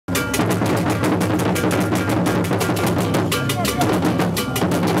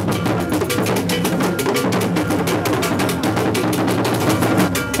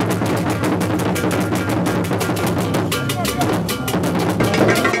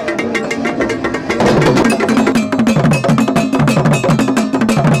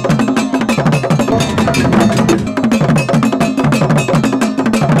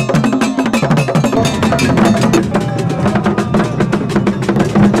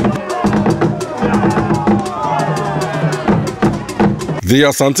The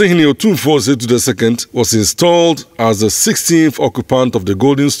Asantehene Otumfuo Osei Tutu II was installed as the 16th occupant of the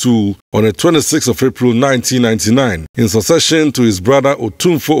Golden Stool on the 26th of April 1999 in succession to his brother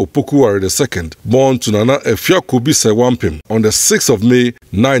Otumfuo Osei II, born to Nana Efiakobi Sewampim on the 6th of May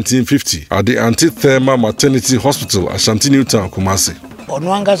 1950 at the Antitherma Maternity Hospital, Ashanti New Town, Kumasi.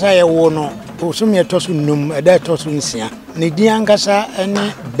 Onuangasa yewono osumye tosu num eda tosu nsia ne diangasa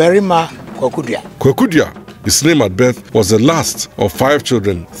ene berima Kwekudia. His name at birth was the last of 5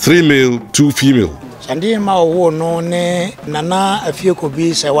 children, 3 male, 2 female. Sandima wono ne Nana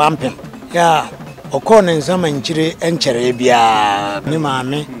Efiakobi Sewampim ya okone nzama nchire enchere bia ne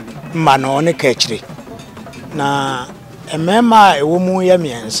maame mma no ne kachire na emema ewomu ya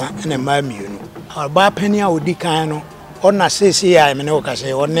miensa na ma mienu aba pani a odi kan no ona sesi ya me ne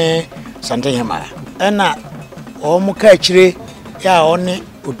okase one Asantehene ena omu kachire ya one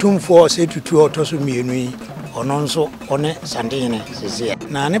Otumfuo Osei Tutu otoso mienu yi ononso one Asantehene sesi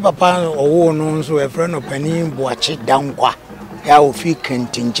na ne papa owo no nso efre no pani boache dankwa ya ofi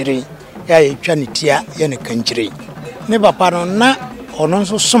kantinchire ya etwa ne tia ya ne kanchire ne papa no na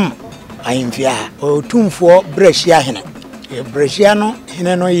ononso som ayimfia Otumfuo breshia hene breshia no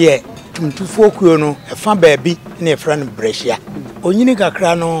hene no ye tumtufuo kuo no efa baabi na efra no breshia onyini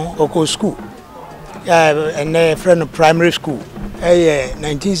kakra no oko school ya ene efra no primary school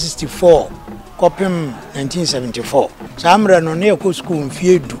 1964 kopim 1974 samra no ne oko school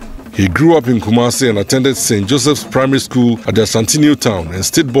mfiedu. He grew up in Kumasi and attended St. Joseph's Primary School at the Ashanti New Town and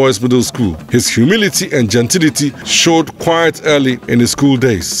State Boys Middle School. His humility and gentility showed quite early in his school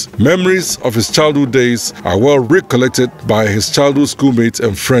days. Memories of his childhood days are well recollected by his childhood schoolmate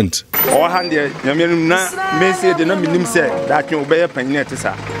and friend.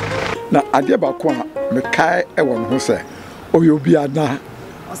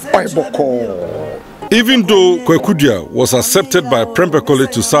 Even though Kwekudia was accepted by Prempeh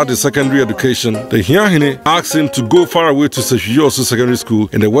College to start his secondary education, the Hiahine asked him to go far away to Manhyia Palace Secondary School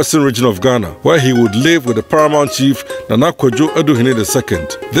in the western region of Ghana, where he would live with the paramount chief Nana Edouhene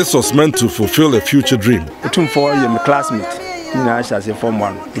II. This was meant to fulfill a future dream. Otumfuo is my classmate. I shall say Form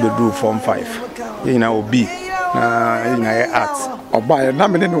 1, he will do Form 5. You know, B, arts. Oba na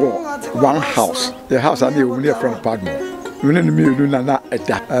me ne one house. The house I near from PAG. We ne me do na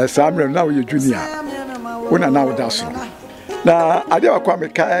eda. Samre na we junior. We na that's na ade akwa me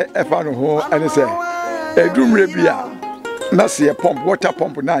kai efa no ho ene se edumre bia na se pump water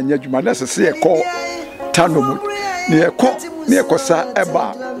pump na anya djuma na se e ko tanomu ne e ko sa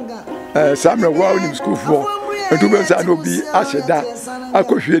eba samre wa unim school for edumre sa no bi asheda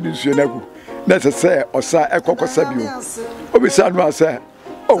akohwe ni nsuo na gu na se osa ekokosa bio obi sa no ase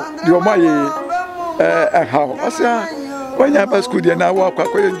oh di o maye how asa wanya ba school dia na wa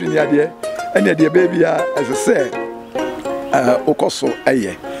akwa junior dia and the baby as I say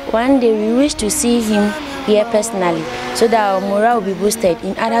one day we wish to see him here personally so that our morale will be boosted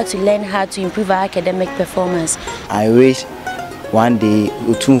in order to learn how to improve our academic performance. I wish one day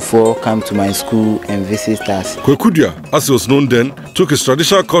Otumfuo come to my school and visit us. Kwekudia, as he was known then, took his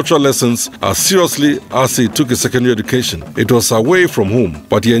traditional cultural lessons as seriously as he took his secondary education. It was away from home,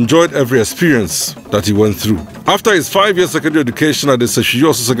 but he enjoyed every experience that he went through. After his 5-year secondary education at the Manhyia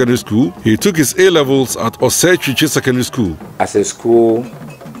Palace Secondary School, he took his A-levels at Osei Tutu Secondary School. As a school,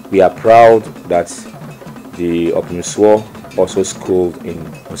 we are proud that the Otumfuo also schooled in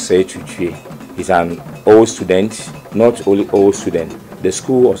Osei Tutu. He's an old student, not only old student. The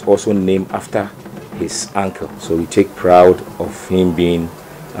school was also named after his uncle, so we take proud of him being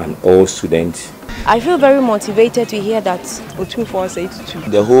an old student. I feel very motivated to hear that Otumfuo Osei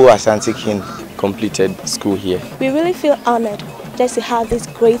Tutu. The whole Asantehene completed school here. We really feel honored just to have this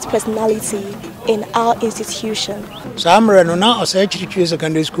great personality in our institution. Samre no na Osei Tutu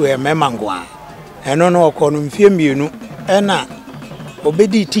Secondary School e memangwa. Eno no okonu mfie mienu ena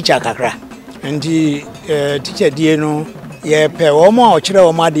obedi teacher kakra. Ndi teacher die no ye pe wo mo a okire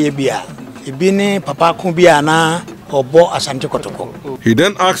wo ma de bia ebi ne papa ko bia na obo Asante Kotoko. He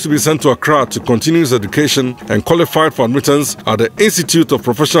then asked to be sent to Accra to continue his education and qualified for admittance at the Institute of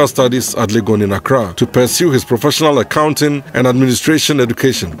Professional Studies at Legon in Accra to pursue his professional accounting and administration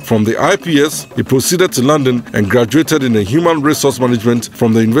education. From the IPS, he proceeded to London and graduated in Human Resource Management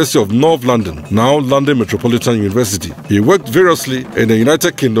from the University of North London, now London Metropolitan University. He worked variously in the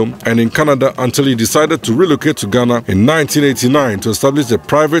United Kingdom and in Canada until he decided to relocate to Ghana in 1989 to establish a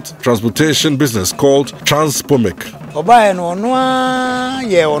private transportation business called Transpomec. Oba no onwa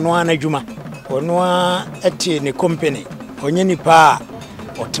ye onwa na djuma onwa eti ne company onye nipa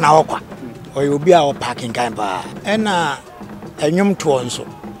otena hokwa obi a o parking kan ba ena enwum to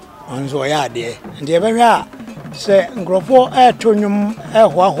onso ya de ndi ebehwe a se ngrofo to nwom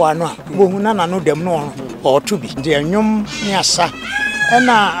hoahoa no a bohuna na no dem no or to be de nwom ne asa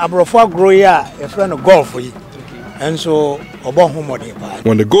na abrofo agro yi a e fra no golf yi and so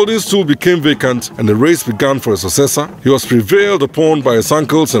when the Golden Stool became vacant and the race began for a successor, he was prevailed upon by his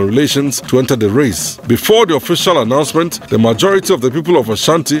uncles and relations to enter the race. Before the official announcement, the majority of the people of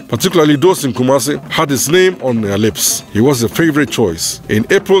Ashanti, particularly those in Kumasi, had his name on their lips. He was the favorite choice. In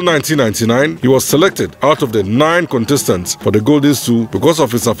April 1999, he was selected out of the 9 contestants for the Golden Stool because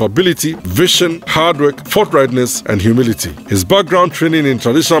of his affability, vision, hard work, forthrightness, and humility. His background training in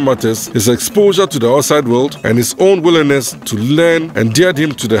traditional matters, his exposure to the outside world, and his own willingness to learn endeared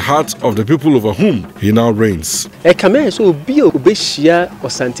him to the heart of the people over whom he now reigns. Ekame so obi obehia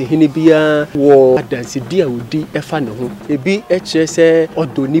Asantehene bia wo adansidia odi efa ne ho. Ebi echese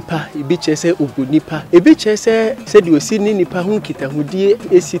odonipa, ebi chese obonipa, ebi chese se de osi ni nipa ho kitahudie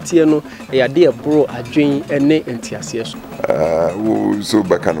esitie no yade ebro adwen ene entiase so. Wo so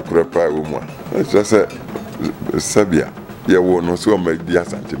baka no kropa wo mu a. Chese sabia ye wo no so ma di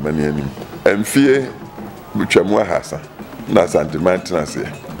Asantehene anim. Emfie butwamu ahasa. Na sentimentalness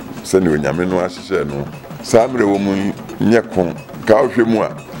se ni onyame no ahye no samre wo mu nyekon ka ohwe mu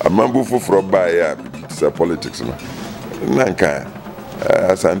a amambu foforo ba ya se politics no nanka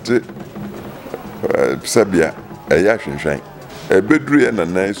asante sabia ya hwenhwen ebeduru ya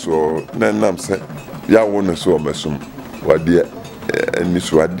nanan so nanam se ya wo no so mesum wade ni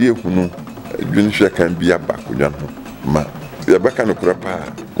so ade hunu dwunhwe kan bia bakodwan ho ma ya baka no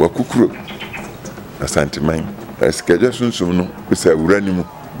kropa wa kukuro asanteman eskeje sunsum no bisa uranimu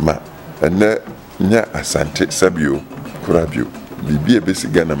ma ene nya asante sabio kurabio bibi ebesi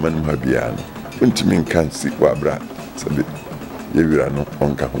Ghana manum ha bia no ntimi nkansi wabra sabe yewira no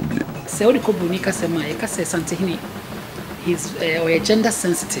onka ho bia se odi ko buni kasema e kase Asantehene he's gender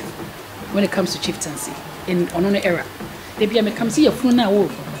sensitive when it comes to chieftaincy in onono era they be me come see your funu na wo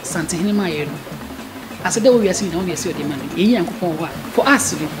Asantehene ma ye no asede wo wiase na wo wiase odi man yi yankopon ho for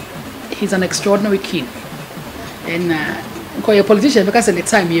us he's an extraordinary king. And because you're a politician, because at the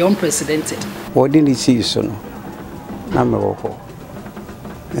time you're unprecedented. What did he see, son? Number of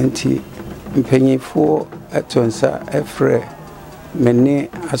and he penny for at Tonsa, Efre, many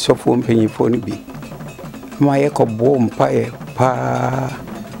as of one penny for be. My echo bomb pie, pa,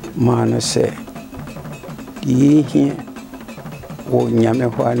 man, say, ye here, or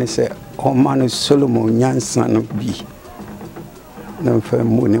Yamehuane say, oh, man, Solomon, young son of B. No for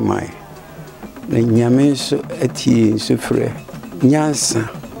moon in my. Na nyame so ati so frɛ nyansa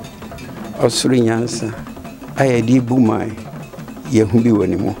osoro nyansa ayedi bumai yehu bi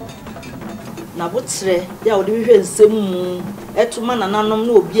woni mu na botre ya wodi hwehwe nsem mu etuma nananom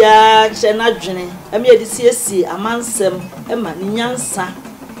na obia kye na dwene ame edi siesie amansem ema ni nyansa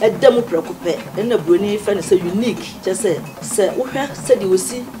edam prekope na broni fa ne se unique kye se wohwe se di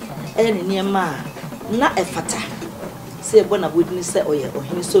osi eye ne niema na efata se bona bodini se oye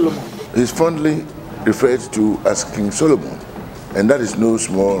ohini Solomon. Is fondly referred to as King Solomon, and that is no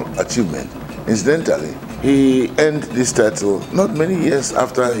small achievement. Incidentally, he earned this title not many years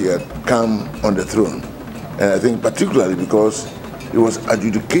after he had come on the throne, and I think particularly because he was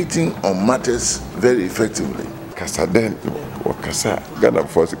adjudicating on matters very effectively. Kasaden wakasa Ghana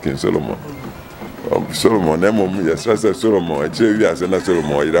first King Solomon. Solomon nemo yes Solomon echewi asena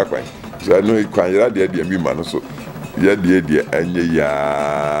Solomon irakwan. So I know he kwan ira de mi ma so ya de anye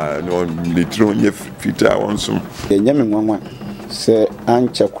ya no litro nye fita wonsum nyame nwanwa se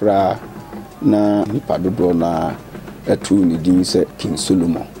ancha kura na nipa dodo na atu ni din se King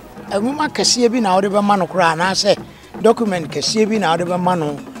Solomon amuma kase bi na wode be ma no kura na se document kase bi na wode be ma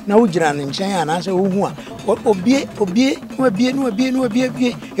no na wujira ne nchen ya na se wo hu a obie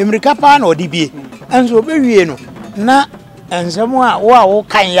emirika pa na odi bie anzo obewie no na ensemo a wo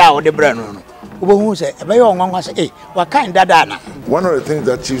kan ya wode bra no one of the things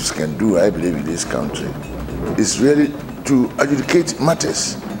that chiefs can do, I believe, in this country is really to adjudicate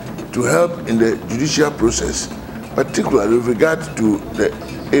matters, to help in the judicial process, particularly with regard to the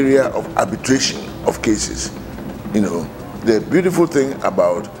area of arbitration of cases. You know, the beautiful thing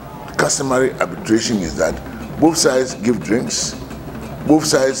about customary arbitration is that both sides give drinks, both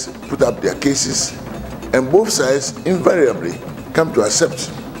sides put up their cases, and both sides invariably come to accept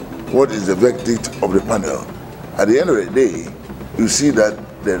what is the verdict of the panel. At the end of the day, you see that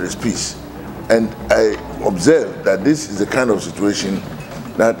there is peace. And I observe that this is the kind of situation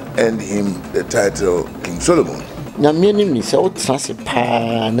that earned him the title King Solomon. Na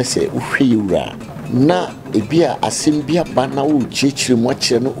ebia asembia bana wo chichiri mo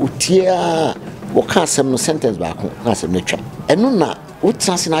kire no otia wo ka asem no sentence ba ko asem no twa eno na wo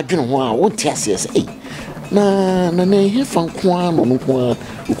transe na adwene ho a wo ntia se na he fan kwa no kwa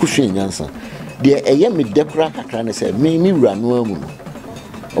ukuhwe nyansa de eye me dekura kakra ne se me wura no amu no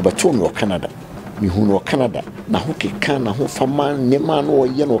obeto me o Canada me hu no Canada na ho keka na ho fama ne ma no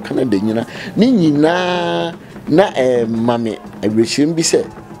ye no Canada nyina ni nyina na mame awrehim bi se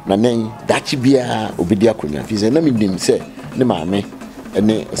na nen dachi bia obedi akonya fi se na me nim se ne maame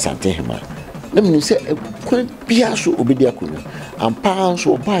ne Asantehene na me nim se kwa bia so obedi akonya ampa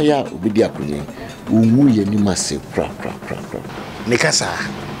so ba ya obedi akonya umu ye ni mase kra ne kasa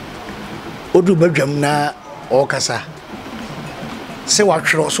odu badwam na o kasa se wa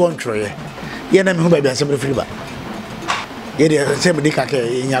twero so ntwere ye na me hu ba bia se me firi ba ye de se me dika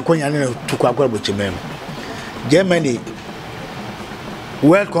ke nya konya ne tuku akwa bochimem Germany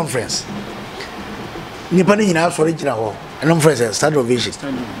World Conference ni pani nyina so regina ho enum president Stand Ovation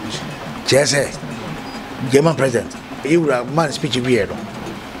chese German president Eura man speech we no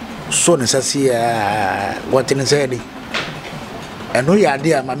so ne sasi what in say eno ya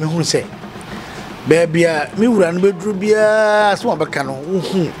de ama me hu se bebia me wura no bedru bia so abeka no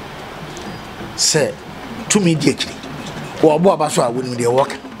hu se to me die kiri wo bo abaso a woni de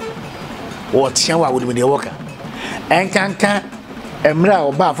work wo tia wa woni de work enkanka emra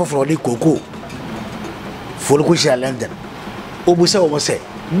oba afoforo de koko folo sha London obusa wo se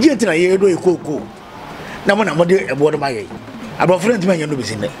die tina ye do koko na mo de ebo do maye abo friend me nyano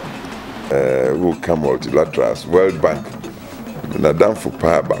bisine will come multilaterals World Bank na dan for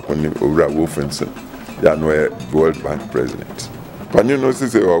power back when Owura Wolfenson ya no World Bank president panyo no se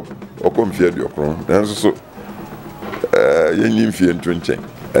o komfie de okron nanso so yenyi mfie ntwenchen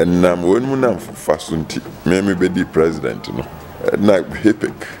enam wonmu nam fa so nti me be di president no na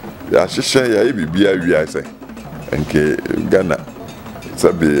hepek ya hyehyɛ ya bibia wi ase nke Ghana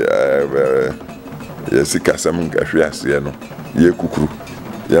sabi ya sikasam ngahwe ase no ye kukuru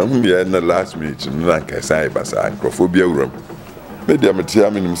ya hu ya na last minute no na nkasa ibasa ankrofobia wuram media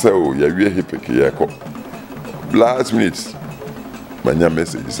metia minim say o ya wi hepek ya ko last minute manya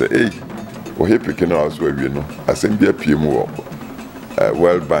message say hey o hepek na aso wi no asem bia piem wo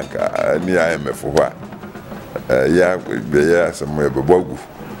World Bank ni IMF ho ya asem e bebogu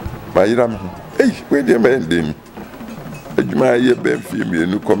ma yiram hey we dey mending adwuma ye be fie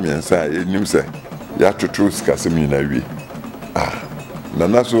mienu komiensa enim say ya tutu skasem ni na wi na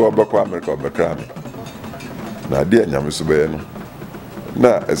naso obakwa America obakra me na de anyam so be no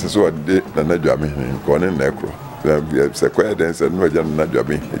na eseso de na nadwame hin ko ne na ekro se kwa den se no agya na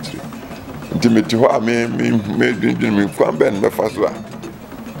nadwame hiri intimate ho me dindin me kwa ben me faso a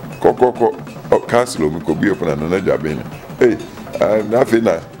kokoko castle mi ko bie pona na nadwame hey na fe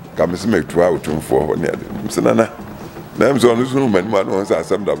na kamse me to Otumfuo ho ne ade msenana na mzo no sunu mani ma no sa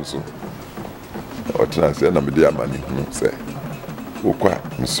asem dam so o transe na me de amani hu se ukwa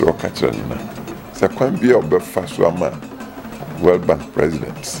msoro kachira na se kwan bia obefa so ama World Bank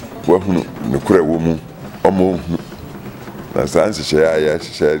president wa hunu ne kura wo mu omo hunu na sanse share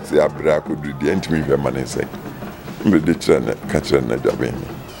ya bra ko du de ntimi hwe mane se mbe de kira na kachira na dwaben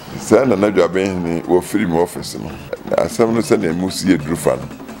sana na dwaben ni wo free me office no asam no se na musi edrufa no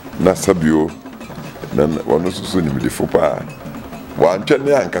na sabio na wono susu ni me de fopa wa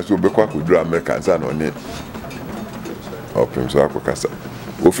ntwene anka so obekwa ko dru America sana one opem so akokasa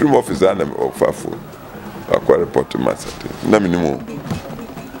wo free me office na me ofafo akwa report masate na minimum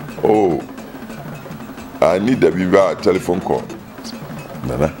I need a viva telephone call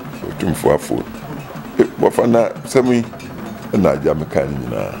nana Otumfuo phone wafana sami na jamaica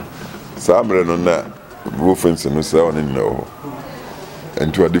nyina samre no na Wolfenson no say on no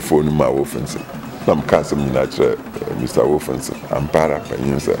ento ade phone ma Wolfenson na mkasa nyina kire Mr. Wolfenson ampara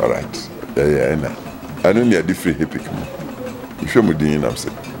panyin say all right yeah na anu ne ade free hepik mu ihwe mu din na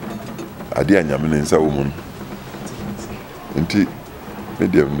say ade anyame ne nsa wo mu nti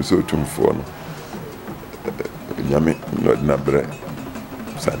media no so Otumfuo no nyame no na bre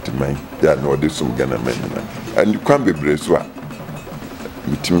santimai ya no de sum Ghana man na and kwan bebre so a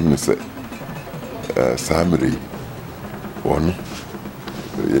mitim no say samre wono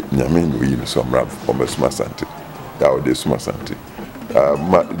nyame no yi no so mra o mesuma sante ya o de suma sante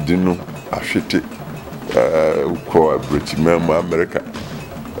ma dinu ahwete ko Britain America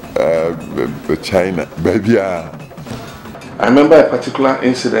China baby. I remember a particular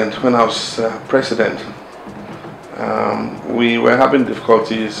incident when I was president. We were having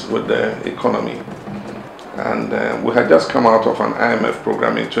difficulties with the economy, and we had just come out of an IMF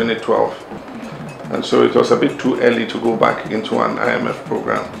program in 2012, and so it was a bit too early to go back into an IMF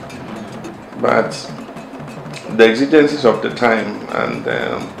program. But the exigencies of the time and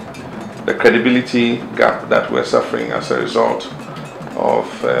the credibility gap that we're suffering as a result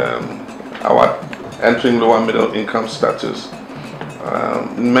of our entering lower middle income status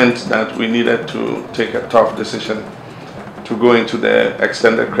meant that we needed to take a tough decision to go into the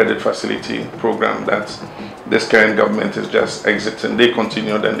extended credit facility program that this current government is just exiting. They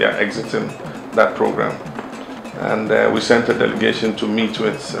continued and they are exiting that program. And we sent a delegation to meet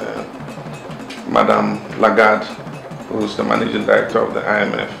with Madame Lagarde, who's the managing director of the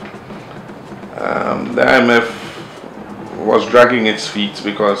IMF. The IMF was dragging its feet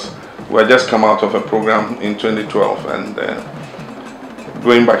because we had just come out of a program in 2012 and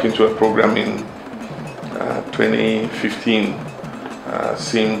going back into a program in 2015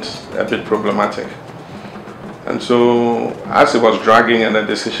 seemed a bit problematic. And so as it was dragging and the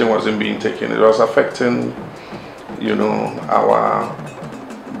decision wasn't being taken, it was affecting, you know, our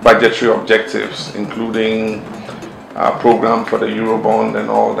budgetary objectives, including our program for the Eurobond and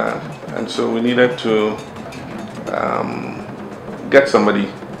all that. And so we needed to get somebody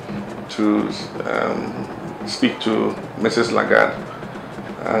to speak to Mrs. Lagarde.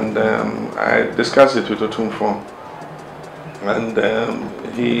 And I discussed it with Otumfuo. And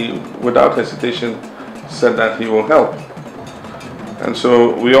he, without hesitation, said that he will help. And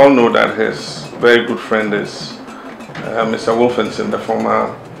so we all know that his very good friend is Mr. Wolfenson, the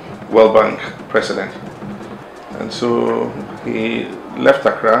former World Bank president. And so he left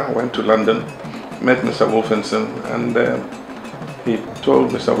Accra, went to London, met Mr. Wolfenson, and he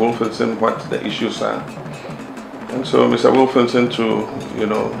told Mr. Wolfenson what the issues are. And so Mr. Wolfenson to, you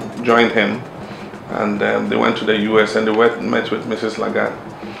know, joined him, and they went to the US and they met with Mrs. Lagarde.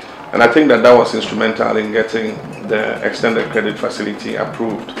 And I think that that was instrumental in getting the extended credit facility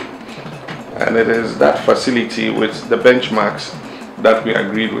approved. And it is that facility with the benchmarks that we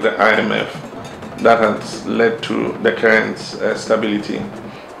agreed with the IMF that has led to the current stability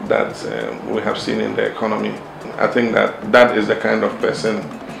that we have seen in the economy. I think that that is the kind of person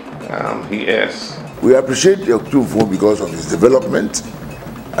he is. We appreciate Otumfuo because of his development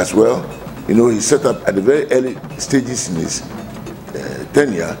as well. You know, he set up at the very early stages in his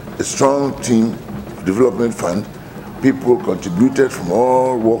tenure a strong team development fund. People contributed from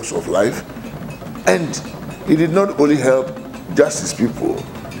all walks of life, and he did not only help just his people,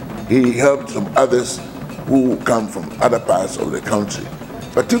 he helped some others who come from other parts of the country,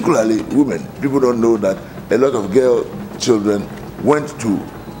 particularly women. People don't know that a lot of girl children went to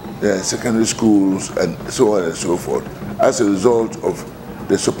secondary schools and so on and so forth as a result of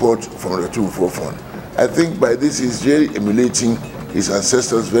the support from the Otumfuo Fund. I think by this he's really emulating his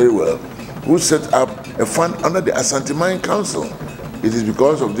ancestors very well, who set up a fund under the Asantehene Council. It is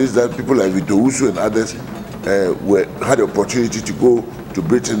because of this that people like Vidousu and others had the opportunity to go to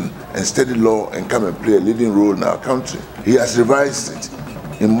Britain and study law and come and play a leading role in our country. He has revised it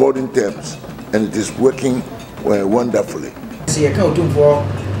in modern terms, and it is working wonderfully. See, I can't Otumfuo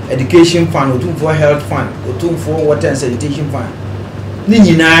Education Fund, Otumfuo Health Fund, Otumfuo Water and Sanitation Fund.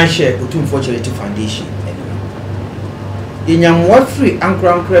 Nina share Otumfuo Charity Foundation. Inyam wafri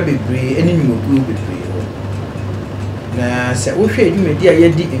ankra bebree eni nyumoku bebree na se wo hwe adwumadi a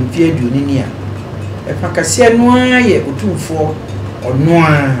yedi mfie aduoni a efa kase no aye Otumfuo ono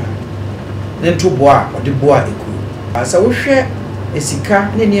a ne ntobo a ode bo a eku asa wo hwe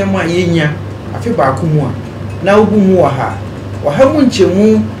esika ne niam a yenya afi ba komu a na obu mu wa ha mu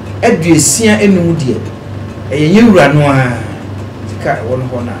nchemu aduesia enum de eyenye wura no a sika won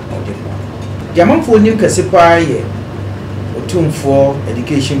ho na ode bo diamamfo nim kase pa ye Otumfuo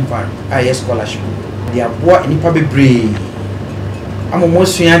Education Fund, IS scholarship. They are boy nipa bebree. Amomo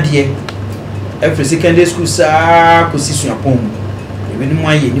suade every secondary school sa kosi suapom. Ebi no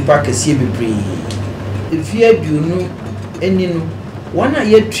aye nipa kase bebree. Efi aduonu eni no wana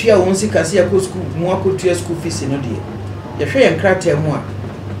ye tua won sikase ya ko school mu akotua school fees no de. Ye hwe ye nkrata mu a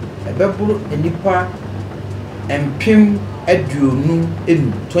ebeburu nipa empem aduonu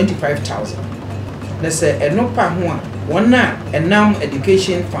enu 25,000. Na se eno pa ho a Wana enam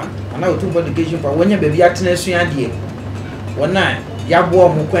education fund, ana Otumfuo education fund. Wanya baby atena suade. Wana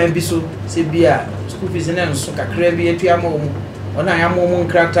yabo mo kwan bi so se bia school fees na nso kakra bi atua ma wo. Wana ya mo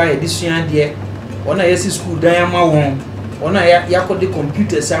nkrata edi suade. Wana yesi school dan ya ma won. Wana yakode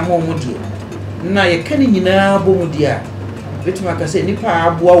computers ama wo de. Na ye kan nyina bo mu de a. Betuma ka se nipa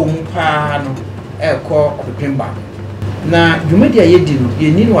aboa wo mu pa no ekọ opepemba. Na dwumadi a yedi no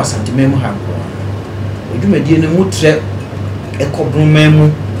ye ni no Asantehene mu ha ko. Odwumadi no mutre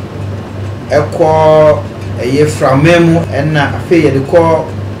ekobrumamu ekọ eyeframemu ena afi ye de kọ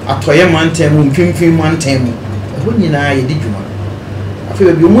atoye mantemu mfimfim mantemu eho nyina ye di dwuma afi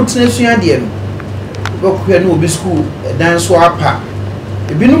be mutre suade no bokwe no obi school dan so apa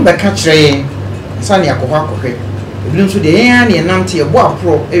ebinu be ka kire sane akọhọ akọhwe ebinu so de yan na enamte ye bo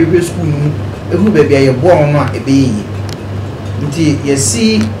apro ehwe school mu ehu baabi a ye bo no a ebe yi nti ye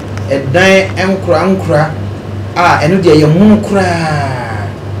si edan enkura a eno de ye mu kura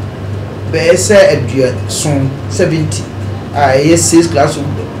be se adua son 70 a ye 6 classroom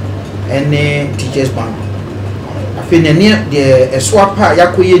ene teachers bank afi ne de eso apa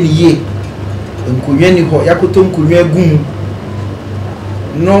yakoye ni ye nkunwa ni ho yakoto nkunwa gum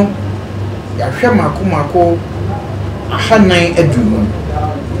no yahwe mako ahanan adumu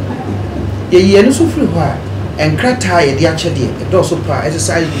ye no so free ho a enkrata ye de achede e do so pa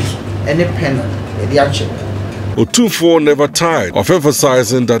exercise any pen ye de ache. Otumfuo never tired of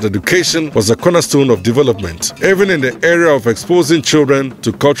emphasizing that education was a cornerstone of development. Even in the area of exposing children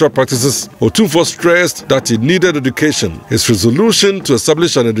to cultural practices, Otumfuo stressed that he needed education. His resolution to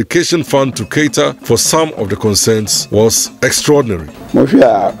establish an education fund to cater for some of the concerns was extraordinary.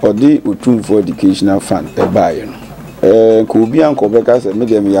 Mofia odi Otumfuo Educational Fund ebaye no. Ko bi an ko beka se me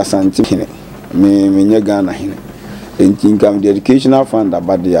dem ya Asantehene. Me nye Ghana hene. Enti kam the educational fund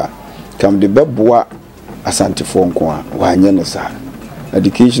abadia kam de beboa Asantefo nko a wanye no sa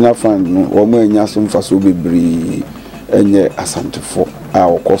educational fund no wo mo anya so mfaso bebre enye Asantefo a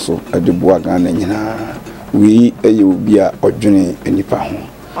okoso adeboa Ghana nyina wi eye obi a odwene enipa ho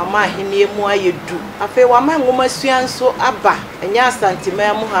mama hene mu ayedu afi wa ma ngoma suanso aba enya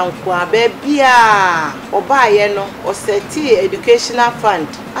Asantema mu hanko a ba bia obaye no oseti educational fund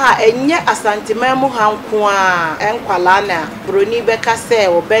a enye Asantema mu hanko a enkwala na broni beka se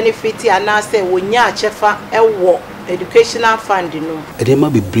o benefit ana se wonya achefa ewo educational fund no edema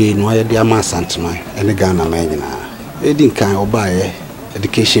bebre no aye de ama Asantema ene Ghana ma nyina edi nkan obaye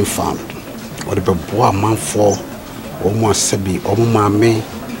education fund o de beboa manfo o mo asabi o mo maame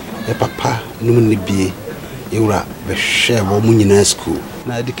e papa num ne bie ewura be hwe wo mu nyina school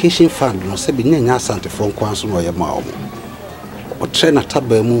na education fund no se bi nya Asantefo nkwan so no ye ma wo o tre na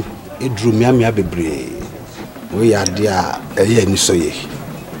taba mu edru miamia bebre we ya de a eye ni so ye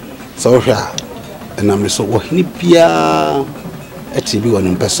so hwa enam so wo hini bia eti bi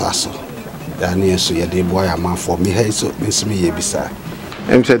wonu mpesa aso ya ne so ye de boy amanfo me ha so nsimi ye bisa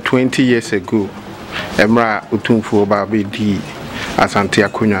em said 20 years ago emra Otumfuo ba be di Asante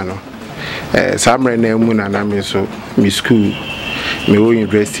akonya no samre na emu na na me so me school me wo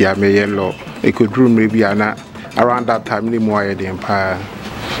university a me yellow e could room maybe ana around that time ni mo aye dem pa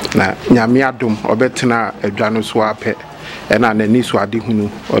na nyame adom obetena adwano so apɛ na na ni so ade hunu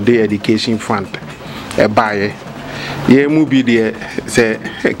ode education fund e baaye ye mu bi de se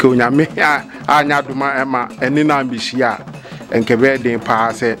ke nyame anya doma ema eni na ambihia enkebe den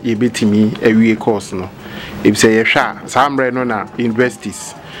pa se ye betimi awie course no if say ye hwa samre no na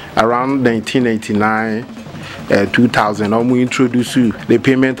universities around 1989 2000 almost introduce the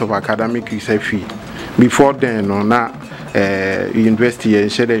payment of academic research fee. Before then no na university ye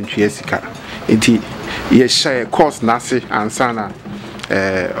share dem sika enti ye share course nase ansana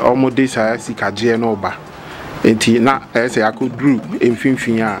almost this sika je no ba enti na say akodru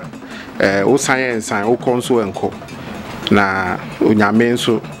emfinfin a o science o console enko na onyame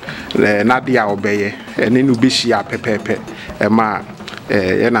nso na dia obeye ene no behia pepepe ma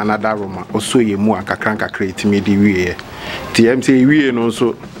na another Roma also ye mu akakranka create me di wie TMC wie no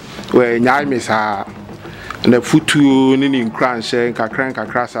so we nyaay me sa na futu ni nkran hye kakranka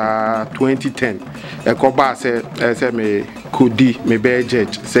krasa 2010 e ko ba se me kodi me be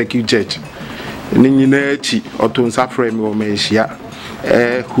judge second judge ni nyina achi otonsa frame o me hia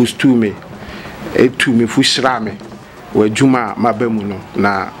who's to me to me fushira me we juma mabamu no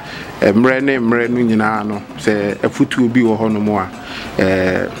na mre no nyina no se afutu obi wo hono mo a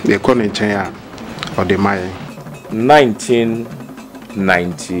e kono nchen a o de mai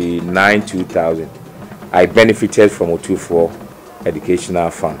 1999-2000 I benefited from Otumfuo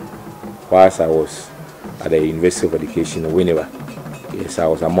Educational Fund whilst I was at the University of Education in Winneba. Yes, I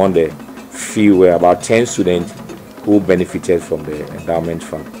was among the few, were about 10 students who benefited from the endowment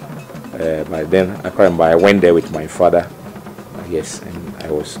fund. By then, I can't remember, I went there with my father, yes, and I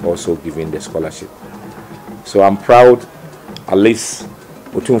was also given the scholarship. So I'm proud, at least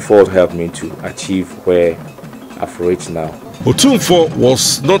Otumfuo helped me to achieve where I've reached now. Otumfuo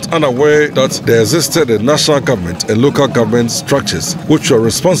was not unaware that there existed a national government and local government structures which were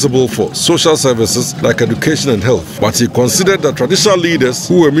responsible for social services like education and health, but he considered that traditional leaders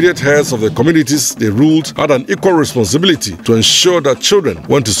who were immediate heads of the communities they ruled had an equal responsibility to ensure that children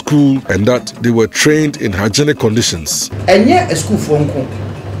went to school and that they were trained in hygienic conditions. Enye a school for uncle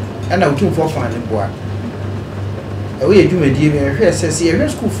and Otumfuo fan boy. We do me dear, here says here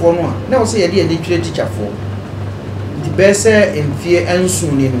school for no. Now say a dear teacher for. The best in fear and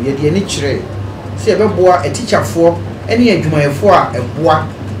soon in ye de ni chere se be boa a teacher for any adwumayefo a boa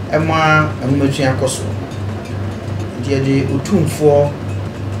ɛma ahomatua akɔso de Otumfuo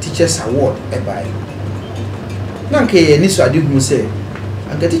Teachers Award ɛbae na nke ni so ade hu sɛ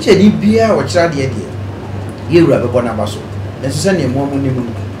anka teacher ni bia wo kyerɛ de yewura bɛbɔ na baso na so sɛ ne mo amu nim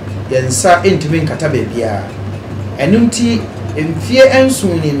yɛnsa entimi nkata baabia ɛno nti mfie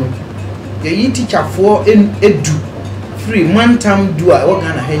ensun ni no yɛyi teacherfoɔ edu free mantam du a ɛwɔ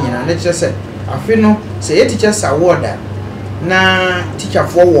Ghana ha nyina na kyerɛ sɛ afi no sɛ yɛ Teachers Award na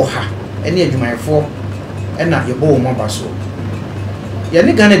teacherfoɔ wɔ ha ɛne adwumayɛfoɔ ɛna yɛbɔ wo ma baso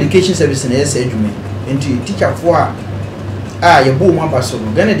yɛne Ghana Education Service na yɛsɛ adwuma nti teacherfoɔ a yɛbɔ wo ma baso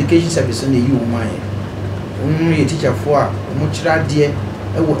no Ghana Education Service na yi wo ma yɛ yɛ teacherfoɔ a mo kyerɛ adeɛ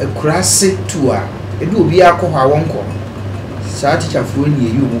ɛwɔ akurase tu a edu obi akɔ hɔ a wɔnkɔ saa teacherfoɔ ni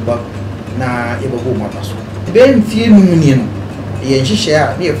yi wo ba na yɛbɔ wo ma baso bɛn mfie num ni no yɛ nhyehyɛ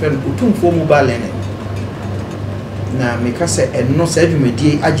a ne yɛfrɛ no Otumfuo mobile learning na meka sɛ ɛno sɛ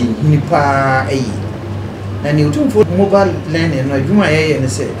adwumadie agye nhini paa ayi na ne Otumfuo mobile learning no adwuma yɛyɛ ne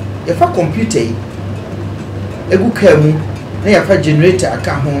sɛ yɛfa computer yi egu kaa mu na yɛfa generator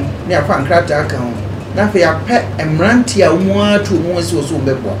aka ho na yɛfa nkrata aka ho na fa yɛapɛ mmranti a wɔn atu wɔn asi wɔ so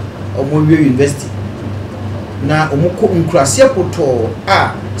bɛboa wɔn wie university na wɔn kɔ nkurase potɔ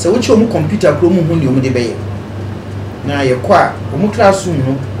a sɛ wɔkyɛ wɔn computer kuro mu ho ne wɔn de bɛyɛ na yɛkɔ a wɔn classroom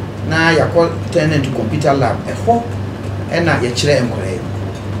no na yɛkɔ turn into computer lab ɛhɔ ɛna yɛkyerɛ nkɔlɛ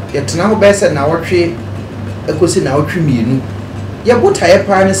yɛtena ho bɛyɛ sɛ na wɔtwe ekosi na wɔtwe mienu yɛbɔ taeɛ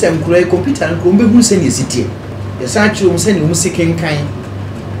paa ne sɛ nkɔlɛ computer no kuro mbɛhu sɛ ne esitie yɛsan kyerɛ wɔn sɛ ne wɔn si kenkan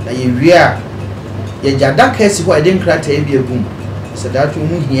na yɛwie a yɛgya daka esi hɔ a yɛde nkrataa bi egum sɛ dato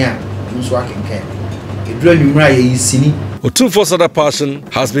wɔn hia nso akenkan edura nwumra yɛ yisini. Otumfuo's other passion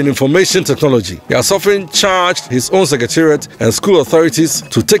has been information technology. He has often charged his own secretariat and school authorities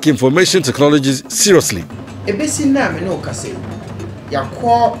to take information technologies seriously. Ebesi na me no kase.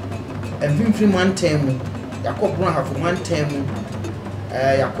 Yakɔ mfimfiri mantam mu, yakɔ Brunhafo mantam mu,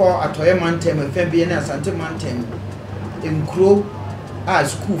 yakɔ Atoye mantam mu, Fembi na Asante mantam mu. Nkuro a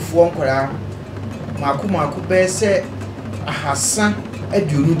schoolfoɔ nkɔra maako bɛyɛ sɛ ahasa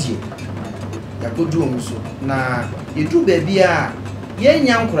aduonu die. Yakodu omuso na yedu baabi a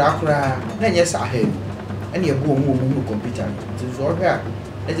yenya nkora na nyɛ sa ha mu ɛne yɛbɔ mu computer nti so ɔhwɛ a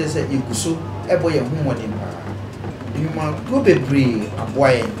ɛkyɛ sɛ yɛguso ɛbɔ yɛn ho mmɔden paa nyuma go bebree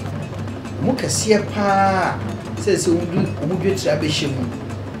aboaeɛ mu kɛseɛ paa sɛ ɔmu dwetira bɛhyɛ mu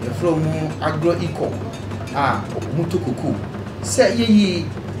yɛfrɛ mu agro eco a ɔmu tokoko sɛ yɛyi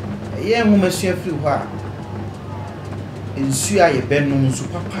yɛn nwomasua firi hɔ a nsuo a yɛbɛnom nsu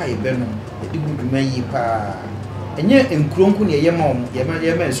papa a yɛbɛnom yɛde gu dwuma yi paa enye nkronko ne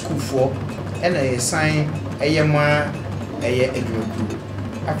yɛma schoolfoɔ ɛna yɛsan ɛyɛma ɛyɛ adwumaku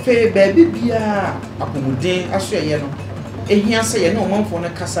afei baabi bia apomuden aso ɛyɛ no ehia sɛ yɛ ne ɔmanfoɔ no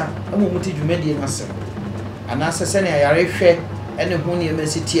kasa ama ɔmo te dwumadie no ase anaasɛ sɛ ne ayarehwɛ ɛne ho ne yɛma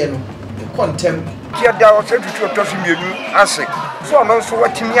sitie no kɔntem tia da Osei Tutu otoso mienu ase so ɔno nso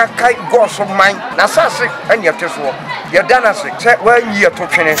watimi akai goso man na sase ɛne ɛteso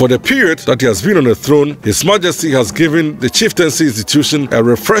For the period that he has been on the throne, His Majesty has given the chieftaincy institution a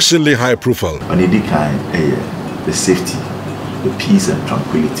refreshingly high profile. On the safety, the peace and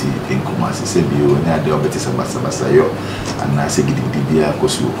tranquility in Kumasi. Sebio na de obeti sabasa yo and I say gidibia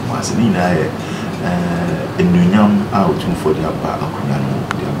kosu Kumasi. Ni na enunyam a Otumfuo de aba akunyano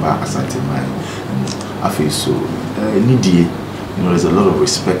de aba Asantehene afi so nidie. You know, there's a lot of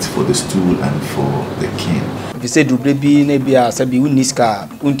respect for the stool and for the king. If you say duble bi na bia sabi uniska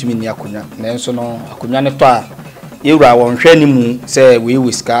untimi ni akunya na enso no akunya ne to a yewura won hwe ni mu say we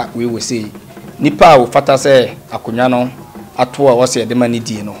wiska we we say nipa wo fata say akunya no ato a wo say de mani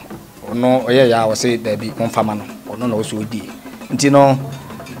die no ono oye ya wo say da bi monfama no ono na wo so die nti no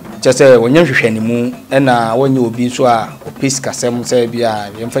je say wonye hwehwe ni mu na wonye obi so a opiska sem say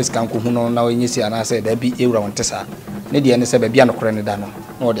bia yemfa sika nko hu no na wonye si ana say da bi yewura won tesa ne die ne say ba bia no kore ne da no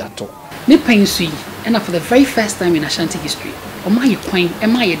na wo de ato ne pansu yi and for the very first time in Ashanti history oma ye kwan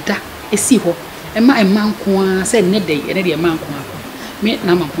ema ye da esi ho ema nko a say ne dey ene de ema nko a me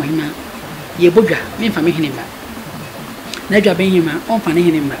na manko hima ye bodwa me mfa me hene ma na dwa ben hima onfa ne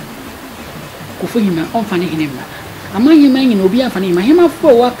hene ma kufu hima onfa ne hene ma ama hima nyina obi afa ne hima hima fo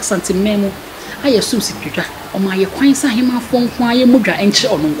wa Asantehene mu aye so sitwa oma ye kwan sa hima fo nko a ye modwa enche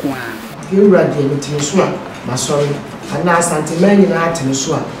ono nko a ye wura de metiso a masori ana Asantehene na atene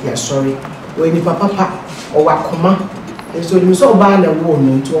so a ya sorry we ni papa o wakoma so ni so ba na wo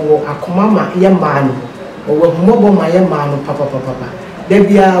no nto wo akoma ma ye ma no o wo mmobo ma ye ma no papa da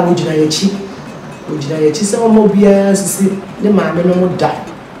bia wo gina yechi se mo bia sisi ne ma me no mo da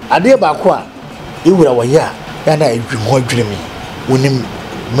ade ba ko a ewura wo ya na edwumo adwene mi wonim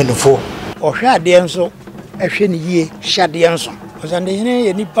menufo ohwe ade enso ehwe ne yie hyade enso Asantehene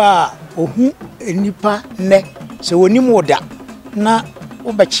ye nipa ohu nipa ne se wonimu oda na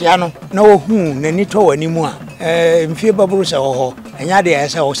obechia no na ohu nani to wanimu a mfie baburu se ho enya de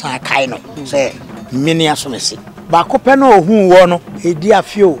ese wo san kai no se mini asomesi ba kope na ohu wo no edi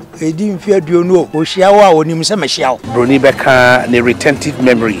afio edi mfie aduonu o hia wo a onim se mehia wo broni beka ne retentive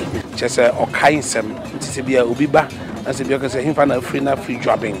memory chese okai nsem ntise bia obi ba na se bia ka se himfa na free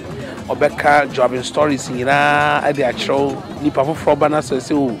jobbing obeka jobbing stories nyina ade achro nipa foforo ba na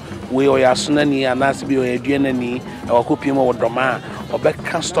se o we oyasuna ni anase bi oyaduana ni awakopiem wodoma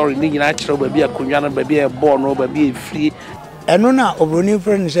obeka story ni nyina achro ba bia konwa no ba bia ball no ba bia free eno na obroni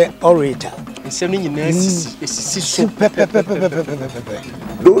friend say orator. Those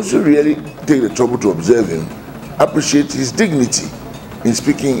who really take the trouble to observe him appreciate his dignity in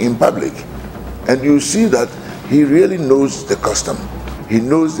speaking in public, and you see that he really knows the custom, he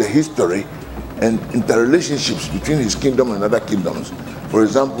knows the history and interrelationships between his kingdom and other kingdoms. For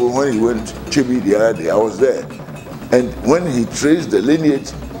example, when he went to Chibi the other day, I was there, and when he traced the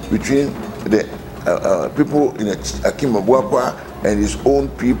lineage between the people in Akimabuakwa and his own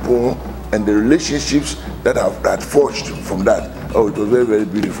people and the relationships that have forged from that. Oh, it was very, very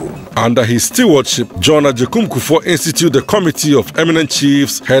beautiful. Under his stewardship, John Otumfuo instituted the Committee of Eminent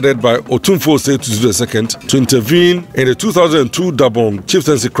Chiefs headed by Otumfuo Osei Tutu II to intervene in the 2002 Dabong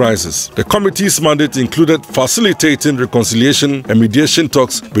chieftaincy crisis. The committee's mandate included facilitating reconciliation and mediation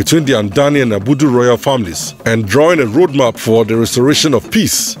talks between the Andani and Abudu royal families and drawing a roadmap for the restoration of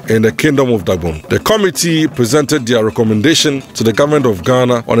peace in the Kingdom of Dabong. The committee presented their recommendation to the government of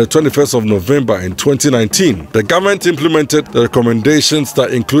Ghana on the 21st of November in 2019. The government implemented the recommendations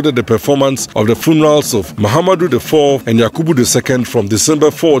that included the performance of the funerals of Muhammadu IV and Yakubu II from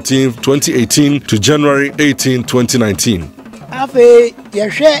December 14, 2018 to January 18, 2019. Afe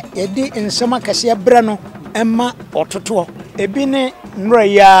yehwe yedi nsema kase bra no emma ototo ebine nro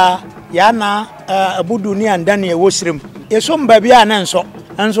ya na abudu ni andane e wosirem yeso mbabi anenso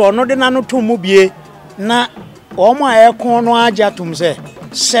enso ono de nanu tomu bie na omo ayekon no aja tum se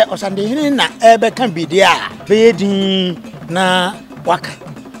Asantehene na ebe kan bidia be din na waka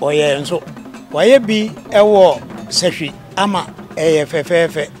oye enso waye bi ewo sehwi ama eye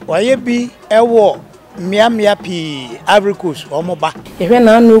fefefe waye bi ewo mia pi agricos omoba yehwe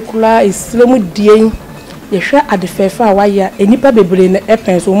na anu kula islemu dien yehwe adefefa waya enipa bebre na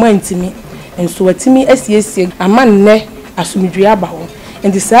epenso mo antimi enso watimi asiesie ama nne asomdwe aba ho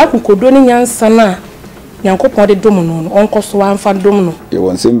endi saa kokodo ni nyansa na Yankopon de dom no onkoso anfa dom no ye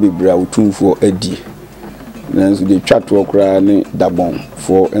wonsem bibra Otumfuo adi nanso de twato kra ne Dabong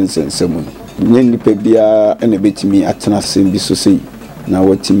for ensensemu nye nipa bia ene betimi atena sem bi so sei na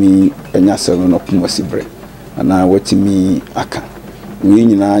watimi enya selo no komosibre ana watimi aka we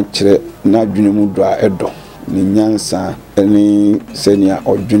nyina kire na adwene mu do a edo ne nyansa ene senia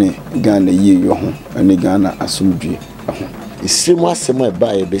odwene Ghana yie yo ho ene Ghana asomdwe ho isemu asemu e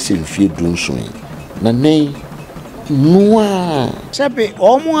ba e be se mfie dunso na nei noa sebe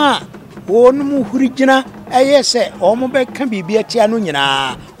omo a wonu hurigina ayese omo be kan bibia tia no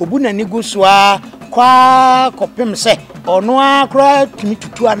nyina obuna ni gusua kwa kopem se ono akra tumi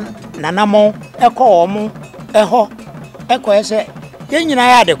tutu nanamo eko omo eho eko ese ye nyina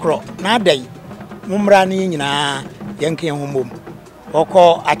ya de kro na adai mumra ni nyina yenke hombom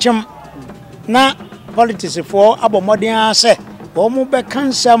oko achem na politics for abomodin ase omo be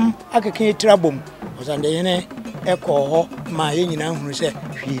kansam akeke tirabom Asantehene eko ho ma ye nyina hunu se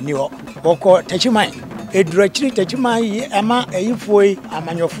hwi ni ho oko tachiman edurachiri tachiman ama eyifoi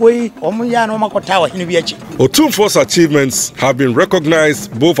amanyofoi omuya na makota wa hinu biachi. Otumfuo's achievements have been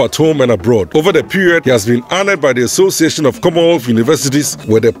recognized both at home and abroad. Over the period, he has been honored by the Association of Commonwealth Universities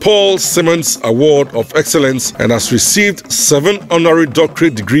with the Paul Simmons Award of Excellence and has received 7 honorary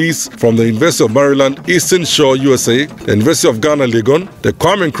doctorate degrees from the University of Maryland, Eastern Shore, USA, the University of Ghana, Legon, the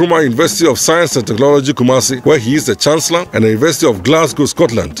Kwame Nkrumah University of Science and Technology, Kumasi, where he is the Chancellor, and the University of Glasgow,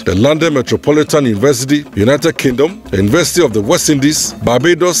 Scotland, the London Metropolitan University, United Kingdom, the University of the West Indies,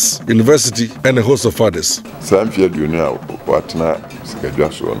 Barbados University, and a host of others. Samfia dunia watna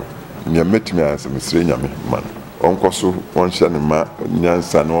sikajwa so no. Nya metimi anse mesre nyame man. Onko so wonhya ne ma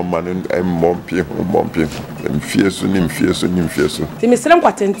nyansa na oma no emmompie mfie so. Ti mesre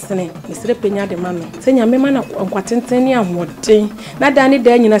nkwatentene, mesre penya de ma no. Se nyame ma na nkwatentene ahoden. Na da ne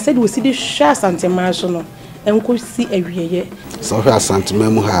da nyina se de osidi hwa Asantema so no. Enko si awieye. So hwa Asantema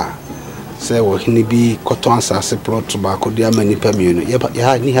mu ha. Se wo hini bi koton asase plot ba ko dia mani pamienu.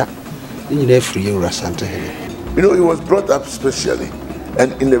 Ya ni ha. You know, he was brought up specially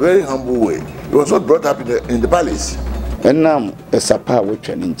and in a very humble way. He was not brought up in the palace. Enam esapa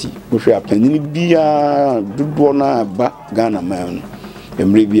wetwa nti wohwe apanyin bia dodo na ba Ghana man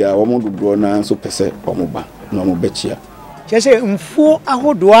emre bia wo dodo na so pese omoba na omo bechia chese mfuo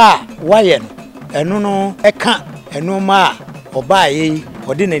ahodo a waye no eno no eka eno ma oba yi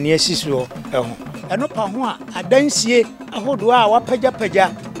ode nani asisuo eho eno pa ho a adansie ahodo a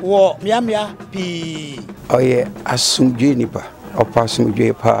wapagya wo miamia pi oye asumdwe nipa opa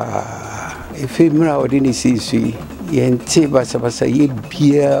asumdwe pa efemra ode ni sisi yente basa ye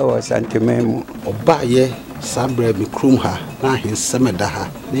bia wa santememu oba ye sabre mi krum ha na hensem da ha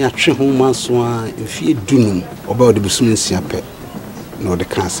na atwe ho manso a mfie dunum oba ode busum nsia pe na ode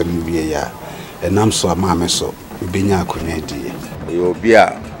ka asem wie ya enam so amame so benya akonya die yo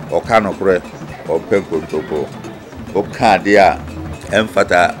bia oka no kure openko topo oka dia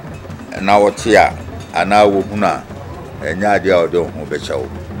emfata na wote a ana wo huna enya dia ode ho bechawo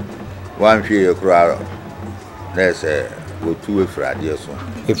wanhwe ye kura na se wotu efrade so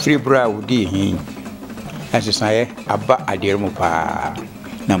efri bra wodi hin asisaye aba adere mu pa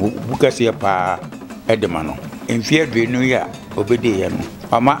na bukase ya pa edema no enfie adwenu ya obede ya no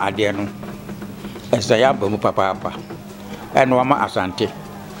ama ade no esaya ba mu papa eno ama asante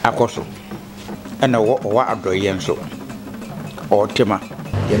akoso ena wo adoye nso otema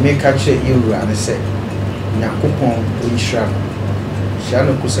ye meka che yewura ne se nyakopon oyishra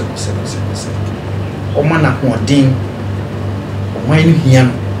shano kusa o mana hodin o wan hia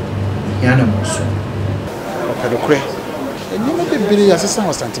na moso okadokre enimo bebiri ya sesa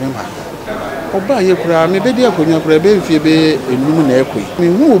ho santimem ha oba ye kura me bedi akonya kura be mfie be enum na ekoi me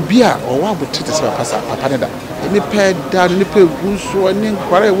hu obi a o wa botete se papa ne da ni pe da ni pe guso ni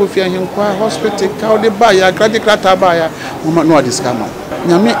kwara e wo fie henkwa hospital ka o de ba ya grade krata ba ya mo no adiskama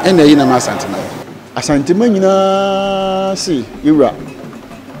nyame ena yi na ma santima asantema nyina si yura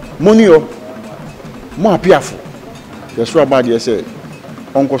monio mo apiafo yeso abade se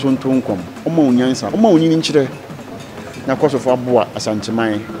onkoso ntonkom oma onyansa oma onyini nkyere na kosofo aboa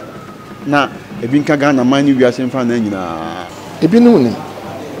asanteman na ebi nka Ghana man ni wiase mfa na nyina ebi no ni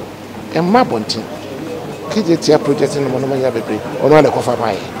emma bonti KJT project no mo ya bebre ono na kofa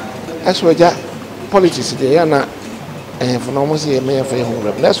bae eso ja politics de ya na for no mo se me ya fa ye ho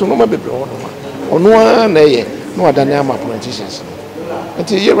na so no ma bebre ono na ye no adane ama politicians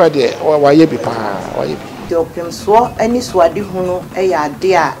nti ye rade wa ye bi pa wa ye bi Otumfuo ani suade hunu eya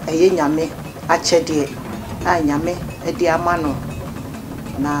ade a eye nyame achede a nyame ede amano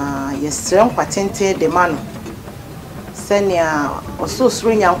na yesrem kwatente de mano senia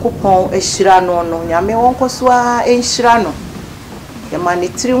osusuru nyankopon ehira no no nyame wonkoso a enhira no yemane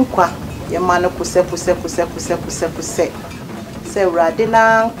tirinkwa yemane kuse se urade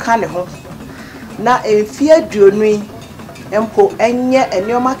na nka ne ho na efie aduonu empo enye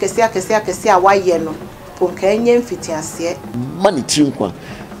enioma kese a waye no ponkenye mfitiase mani trinkwa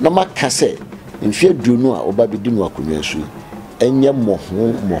na makase mfie aduonu a oba bedi no akonwa su enye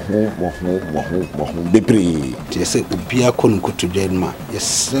moho bebre tiese obi akon kotodwa ma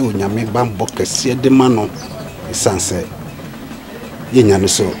yese onyame bambo kese de ma no isanse yenya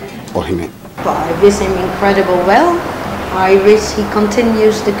so ohene. I wish him incredible well. I wish he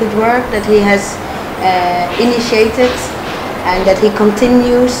continues the good work that he has initiated and that he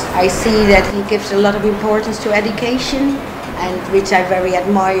continues. I see that he gives a lot of importance to education, and which I very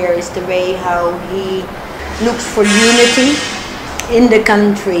admire is the way how he looks for unity in the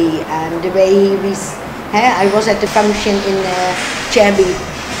country and the way he I was at the function in Chabi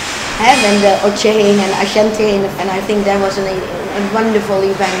when the Ochehin and Asantehene, and I think that was a wonderful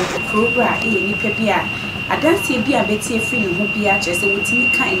event. Adansi bi abeti efiri ho bia chese wotimi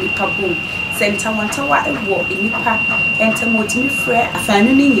kan nipa bom senta wantawa ewo nipa enta motimi frɛ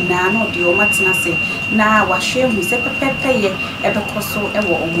afanu ni nyina na ode o matena se na wahwe hu se pepepe ye ebekoso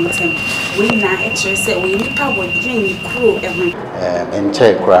ewo omuntem we na ekire se we nipa wo dwen ni kuro eho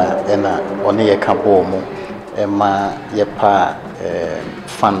enche kra ena one ye ka bom ema ye pa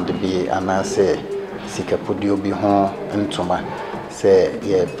fund bi anase sikapodio bi ho ntoma se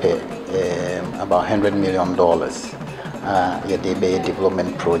ye pe about $100 million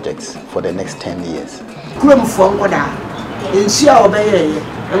development projects for the next 10 years. Krum for ngoda ensia obeye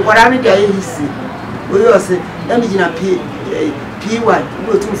ngora me dia yisi we yose na me gina P1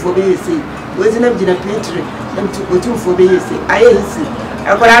 Otumfuo be yisi we zina me gina P3 na Otumfuo be yisi aye yisi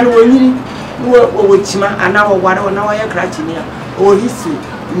ngora no wonyiri wo chima ana wo ware na wo ye krachi a o yisi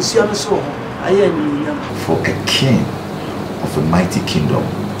nsia no so aye ni for a king of a mighty kingdom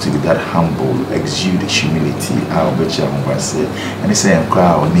to be that humble, exude humility, I'll bet you and they say, and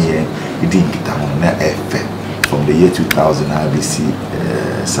crowd near, you didn't get down on that effect. from the year 2000 IBC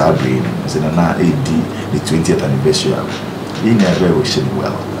Sabri, so now AD the 20th anniversary. You never wish him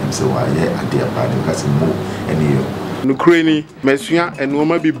well, and so I at the apartment because more any. No cranny, Messia, and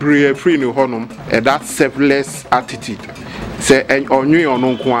woman be brave free no honum, and that selfless attitude. Say, and on you or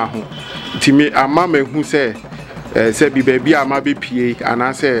no quaho. Timmy, a mamma who say, be baby, I might be PA, and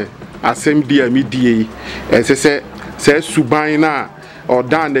I say, I send dear me DA, as I say, Subaina or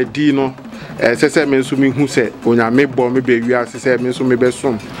Dan the Dino, as I say, Mensumi who said, when I may bomb me baby, as I said, Mensumi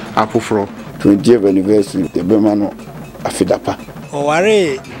Besson, Apofro. 20th anniversary, the Bemano, Afidapa. Oh,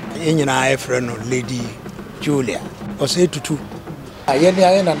 I in your friend, Lady Julia. Osei Tutu. Ayeni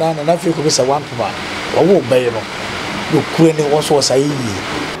ayena na fi ko bisa one papa. Wo be no. Yo kure ni wo so sai yi.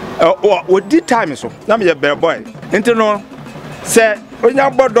 O di time so. Na me be boy. Enti no se onya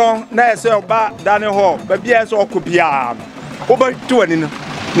bodon na ese oba dane ho, ba bia ese okopia. Wo ba tu ani no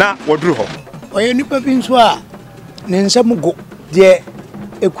na woduru ho. Oye nipa bi nso a ne nsam go de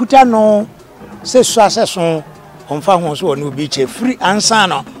ekuta no se so aseso onfa ho so no bi che free ansa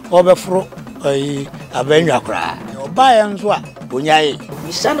no obefro oyi abanwa kra. Buy and swap, Bunyae.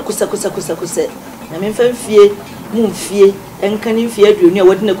 Mishan kusa. Na memfie, mumfie, and can fear you near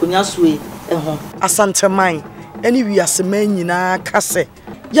what Nakunyaswe, and home. Asantehene, any we are semen na case.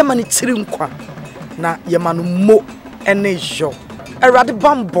 Yamani Tirinkwa, na Yamanu mo and Najo. A radi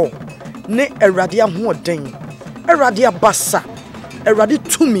bambo, ne a radia more ding, a radia bassa, a radi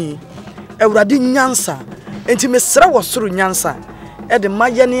tumi, a radi nyansa, and to Messra was through nyansa, at the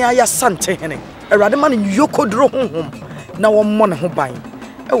Mayania Asantehene. A radaman yoko dro home. Now one money who buy.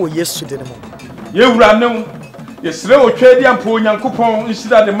 Oh, yes, to the mo. You ran, yes, slow trade and pull young coupon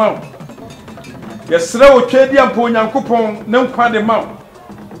instead of the mount. Yes, slow trade and pull young coupon, no pan the mount.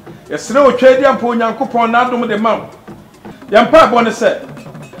 Yes, slow trade and pull young coupon, not the mount. Young pap want to say,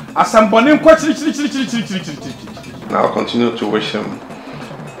 as some bonnet question. I'll continue to wish him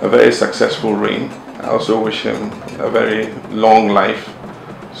a very successful reign. I also wish him a very long life,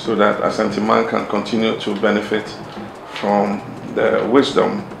 so that Asantehene can continue to benefit from the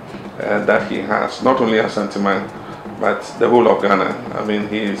wisdom that he has, not only Asantehene, but the whole of Ghana. I mean,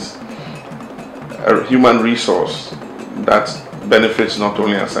 he is a human resource that benefits not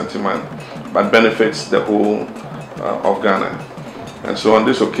only Asantehene, but benefits the whole of Ghana. And so on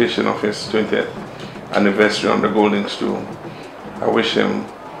this occasion of his 20th anniversary on the Gold Stool, I wish him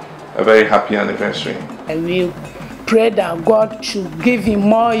a very happy anniversary. And we pray that God should give him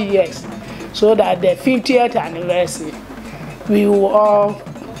more years, so that the 50th anniversary we will all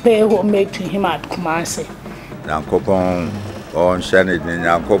pay homage to him at Kumasi. Nankopon on Shannon,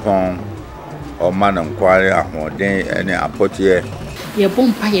 Nankopon or man and quarry ahoden any apotie. Your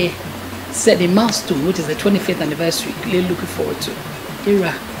Bompaye said the milestone, which is the 25th anniversary, we're looking forward to.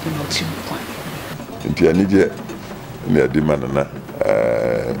 Era in Otumfuo. Inti anije ni adimana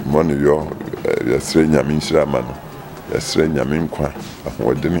money yo yasre nyame nhyira ma no yasre nyame nkwa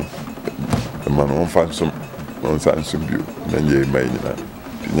ahoden ma no mfansom no nsansom bio na nye mai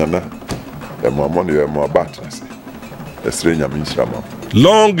nyina nyana money yo mo batrase yasre nyame nhyira ma.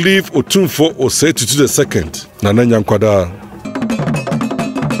 Long live Otumfuo Osei Tutu II, Nana Nyankwada.